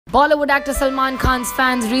Bollywood actor Salman Khan's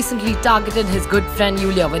fans recently targeted his good friend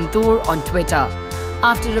Iulia Vantur on Twitter.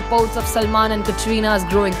 After reports of Salman and Katrina's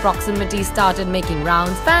growing proximity started making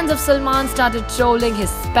rounds, fans of Salman started trolling his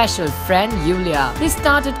special friend Iulia. They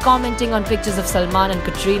started commenting on pictures of Salman and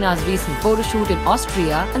Katrina's recent photoshoot in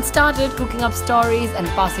Austria and started cooking up stories and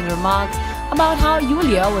passing remarks about how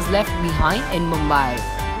Iulia was left behind in Mumbai.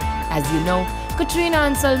 As you know, Katrina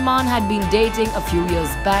and Salman had been dating a few years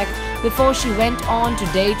back before she went on to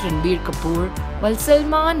date Ranbir Kapoor, while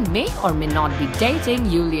Salman may or may not be dating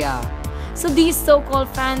Iulia. So these so-called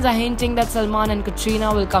fans are hinting that Salman and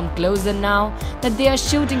Katrina will come closer now that they are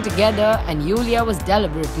shooting together and Iulia was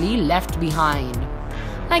deliberately left behind.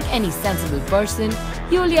 Like any sensible person,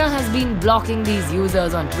 Iulia has been blocking these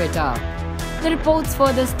users on Twitter. The reports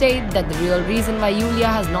further state that the real reason why Iulia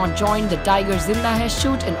has not joined the Tiger Zinda Hai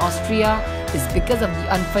shoot in Austria is because of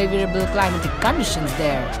the unfavorable climatic conditions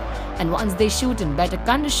there. And once they shoot in better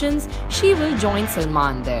conditions, she will join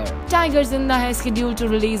Salman there. Tiger Zinda Hai, scheduled to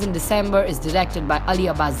release in December, is directed by Ali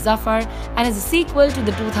Abbas Zafar and is a sequel to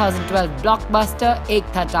the 2012 blockbuster Ek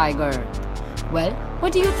Tha Tiger. Well,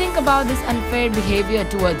 what do you think about this unfair behavior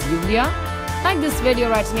towards Iulia? Like this video,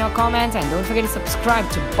 write in your comments, and don't forget to subscribe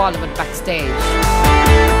to Bollywood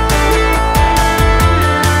Backstage.